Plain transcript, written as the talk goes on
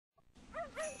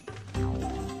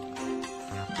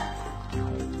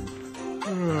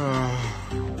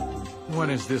when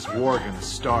is this war gonna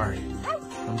start?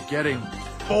 I'm getting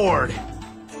bored.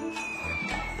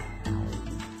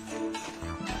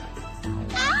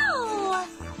 Ow!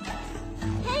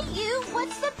 Hey, you,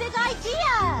 what's the big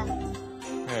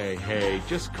idea? Hey,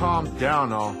 just calm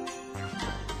down, all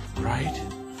right?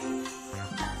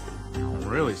 I'm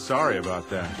really sorry about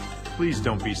that. Please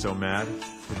don't be so mad.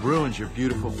 It ruins your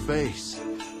beautiful face.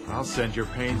 I'll send your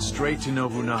pain straight to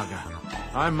Nobunaga.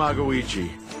 I'm Magoichi,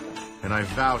 and I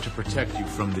vow to protect you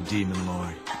from the Demon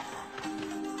Lord.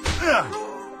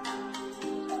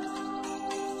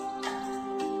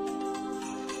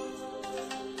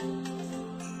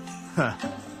 Huh.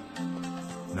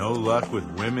 No luck with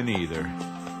women either.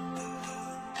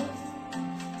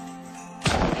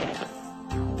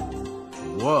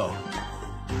 Whoa.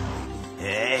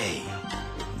 Hey,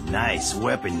 nice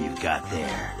weapon you've got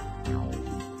there.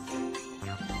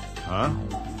 Huh?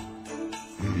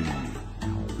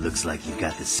 Looks like you've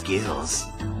got the skills.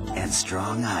 And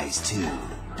strong eyes, too.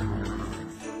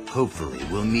 Hopefully,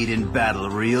 we'll meet in battle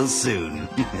real soon.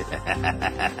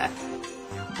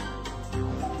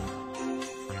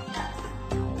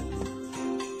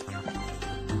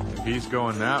 If he's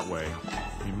going that way,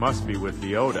 he must be with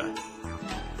the Oda.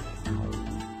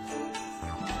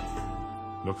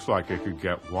 Looks like it could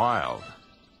get wild.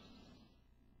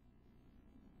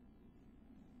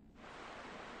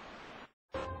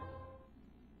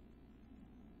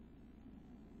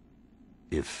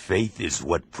 If faith is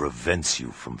what prevents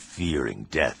you from fearing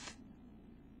death,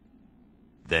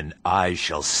 then I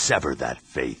shall sever that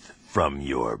faith from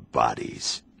your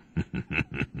bodies.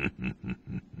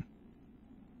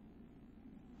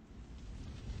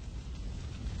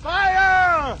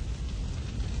 Fire!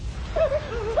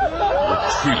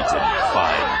 Retreat and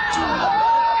find doom.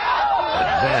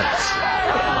 Advance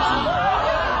and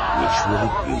which will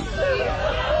it be?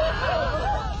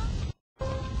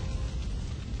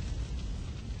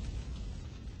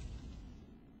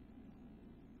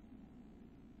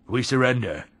 We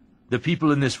surrender. The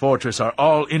people in this fortress are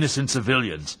all innocent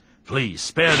civilians. Please,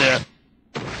 spare their...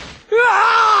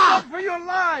 Ah! For your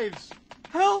lives!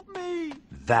 Help me!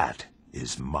 That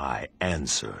is my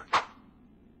answer.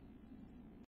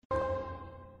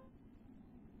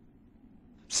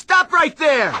 Stop right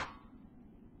there!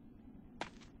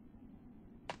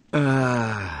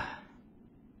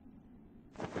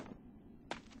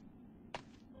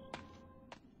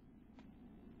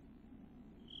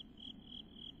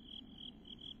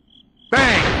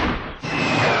 Bang!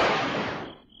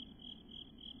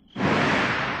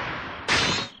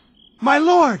 My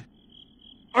lord!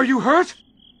 Are you hurt?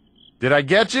 Did I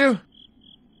get you?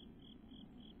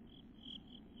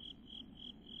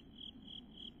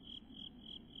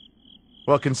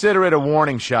 Well, consider it a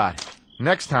warning shot.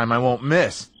 Next time I won't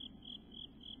miss.